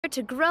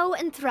to grow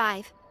and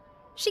thrive.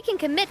 She can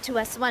commit to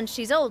us once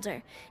she's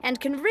older, and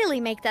can really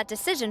make that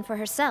decision for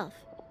herself.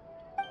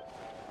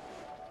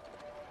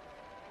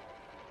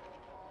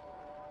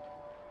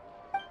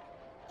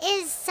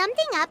 Is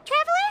something up,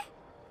 Traveler?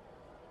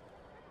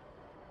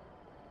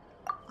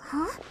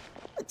 Huh?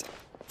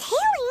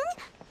 Tailing?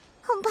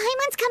 Oh,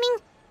 Paimon's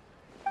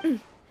coming.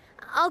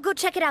 I'll go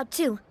check it out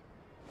too.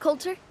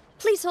 Coulter,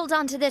 please hold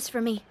on to this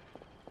for me.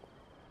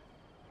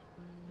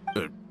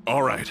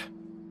 All right.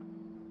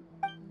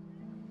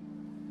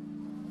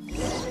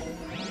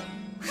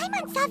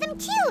 Paimon saw them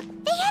too!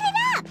 They headed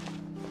up!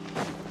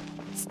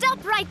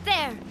 Stop right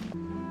there!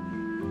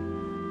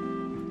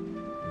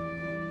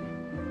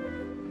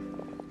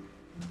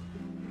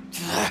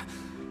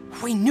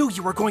 We knew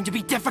you were going to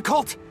be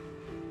difficult!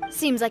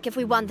 Seems like if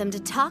we want them to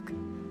talk,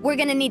 we're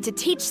gonna need to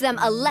teach them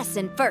a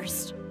lesson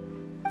first.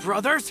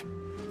 Brothers,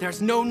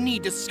 there's no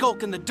need to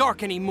skulk in the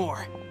dark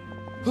anymore.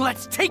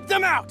 Let's take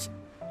them out!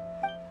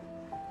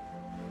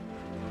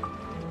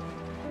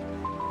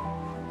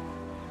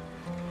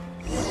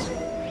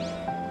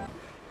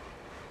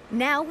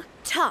 Now,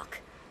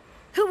 talk.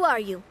 Who are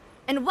you?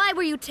 And why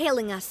were you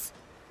tailing us?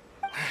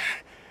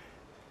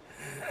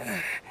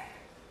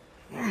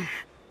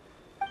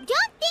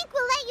 Don't think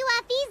we'll let you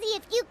off easy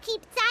if you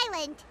keep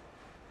silent.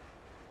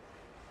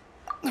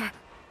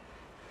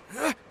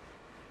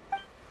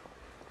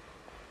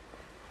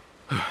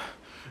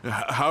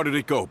 How did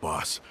it go,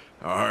 boss?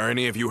 Are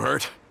any of you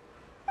hurt?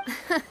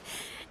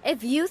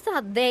 If you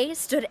thought they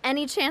stood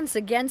any chance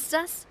against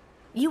us,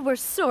 you were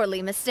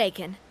sorely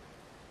mistaken.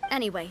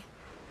 Anyway,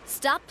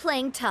 stop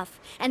playing tough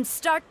and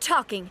start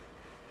talking.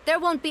 There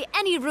won't be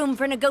any room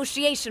for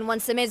negotiation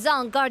once the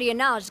Maison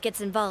Gardiennage gets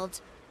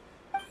involved.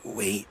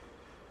 We're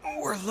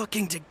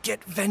looking to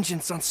get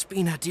vengeance on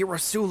Spina di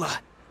Rosula.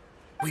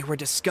 We were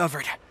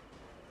discovered,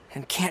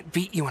 and can't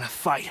beat you in a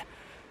fight.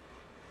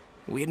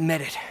 We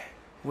admit it.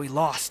 We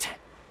lost.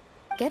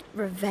 Get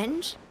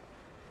revenge?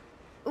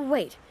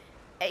 Wait,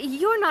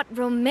 you're not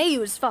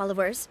Romeu's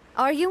followers,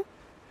 are you?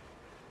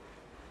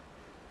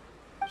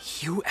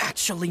 You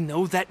actually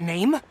know that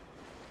name?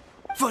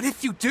 But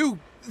if you do,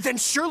 then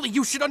surely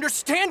you should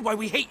understand why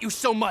we hate you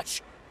so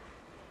much!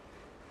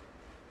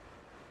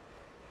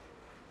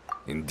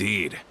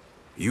 Indeed.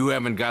 You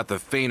haven't got the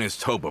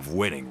faintest hope of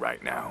winning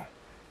right now.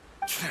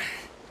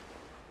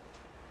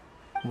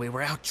 We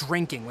were out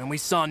drinking when we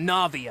saw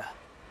Navia.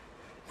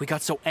 We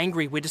got so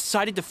angry we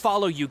decided to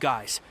follow you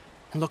guys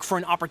and look for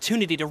an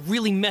opportunity to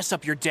really mess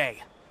up your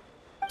day.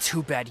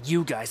 Too bad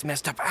you guys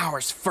messed up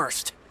ours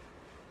first.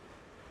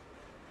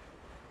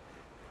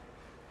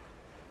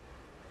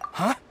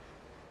 Huh?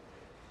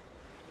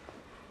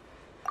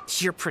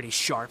 You're pretty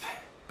sharp,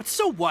 but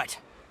so what?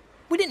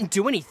 We didn't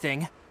do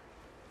anything.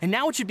 And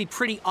now it should be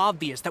pretty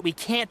obvious that we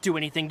can't do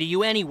anything to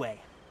you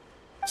anyway.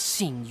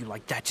 Seeing you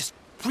like that just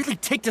really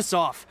ticked us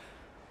off.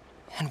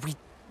 And we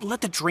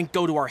let the drink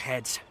go to our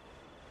heads.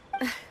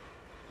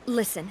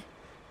 Listen,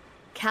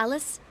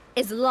 Callus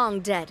is long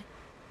dead.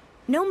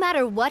 No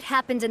matter what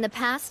happened in the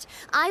past,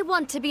 I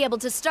want to be able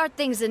to start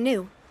things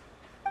anew.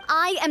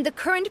 I am the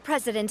current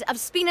president of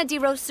Spina di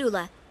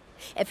Rosula.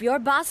 If your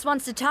boss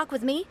wants to talk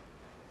with me,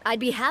 I'd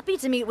be happy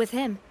to meet with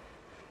him.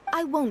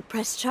 I won't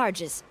press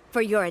charges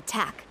for your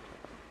attack.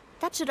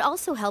 That should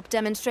also help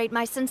demonstrate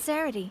my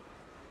sincerity.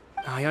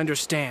 I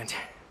understand.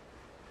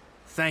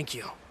 Thank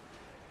you.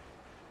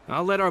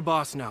 I'll let our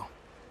boss know.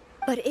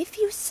 But if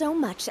you so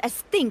much as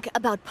think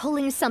about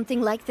pulling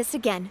something like this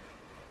again,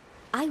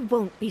 I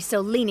won't be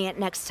so lenient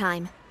next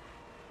time.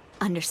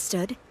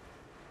 Understood?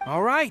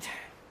 All right.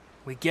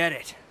 We get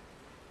it.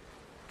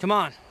 Come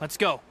on, let's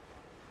go.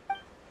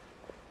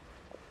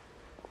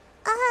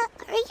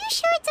 Are you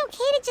sure it's okay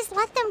to just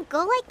let them go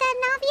like that,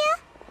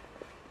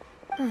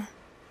 Navia?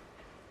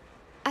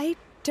 I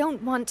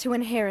don't want to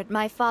inherit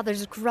my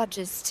father's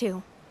grudges,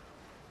 too.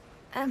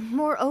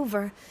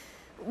 Moreover,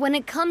 when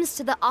it comes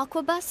to the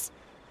Aquabus,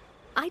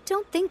 I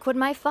don't think what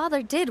my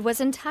father did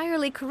was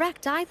entirely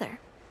correct either.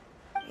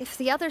 If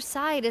the other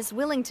side is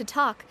willing to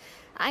talk,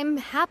 I'm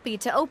happy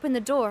to open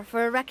the door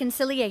for a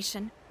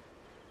reconciliation.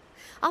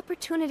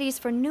 Opportunities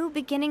for new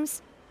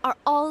beginnings are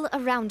all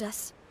around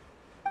us.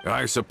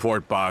 I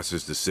support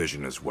Boss's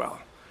decision as well.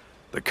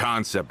 The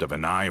concept of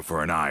an eye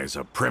for an eye is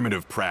a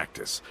primitive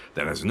practice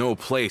that has no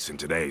place in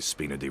today's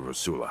Spina di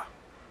Rosula.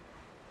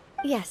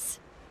 Yes.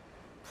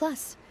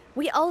 Plus,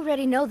 we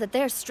already know that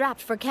they're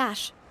strapped for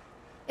cash.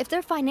 If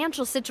their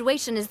financial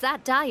situation is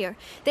that dire,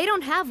 they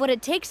don't have what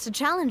it takes to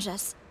challenge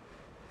us.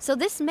 So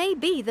this may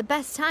be the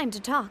best time to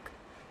talk.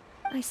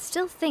 I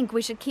still think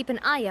we should keep an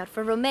eye out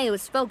for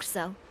Romeu's folks,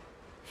 though.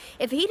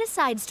 If he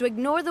decides to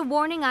ignore the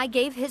warning I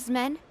gave his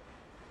men,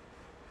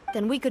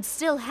 then we could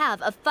still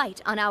have a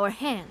fight on our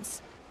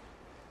hands.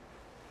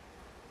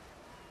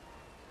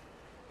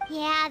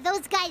 Yeah,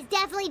 those guys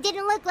definitely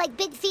didn't look like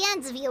big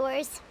fans of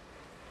yours.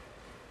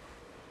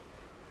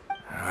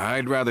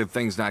 I'd rather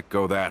things not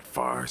go that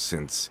far,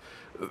 since,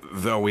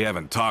 though we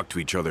haven't talked to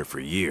each other for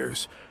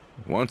years,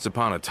 once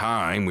upon a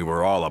time we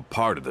were all a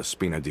part of the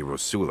Spina di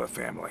Rosula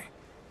family.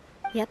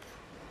 Yep,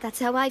 That's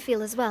how I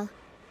feel as well.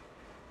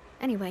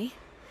 Anyway,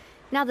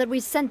 now that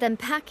we've sent them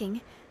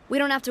packing, we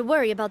don't have to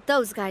worry about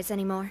those guys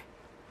anymore.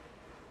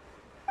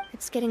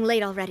 It's getting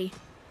late already.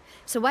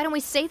 So why don't we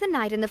stay the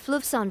night in the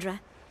Fleuve Cendre?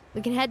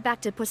 We can head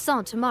back to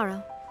Poisson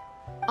tomorrow.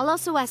 I'll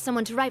also ask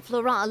someone to write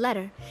Florent a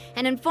letter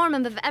and inform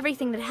him of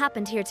everything that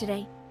happened here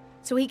today,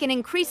 so he can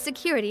increase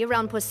security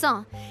around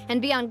Poisson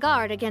and be on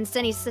guard against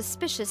any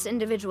suspicious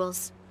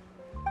individuals.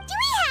 Do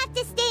we have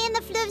to stay in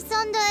the Fleuve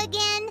Cendre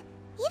again?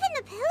 Even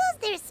the pillows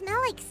there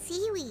smell like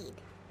seaweed.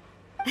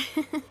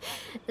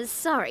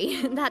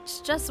 Sorry,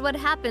 that's just what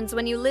happens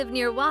when you live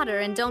near water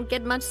and don't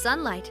get much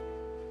sunlight.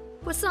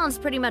 Poisson's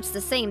pretty much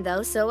the same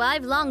though, so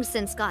I've long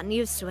since gotten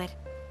used to it.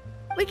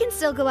 We can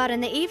still go out in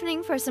the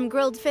evening for some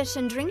grilled fish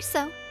and drinks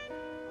though.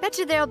 Bet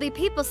you there'll be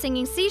people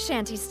singing sea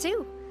shanties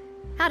too.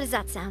 How does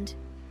that sound?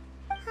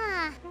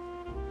 Huh.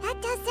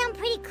 That does sound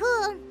pretty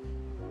cool.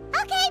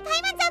 Okay,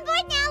 Paimon's on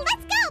board now.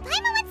 Let's go!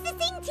 Paimon wants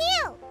to sing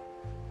too!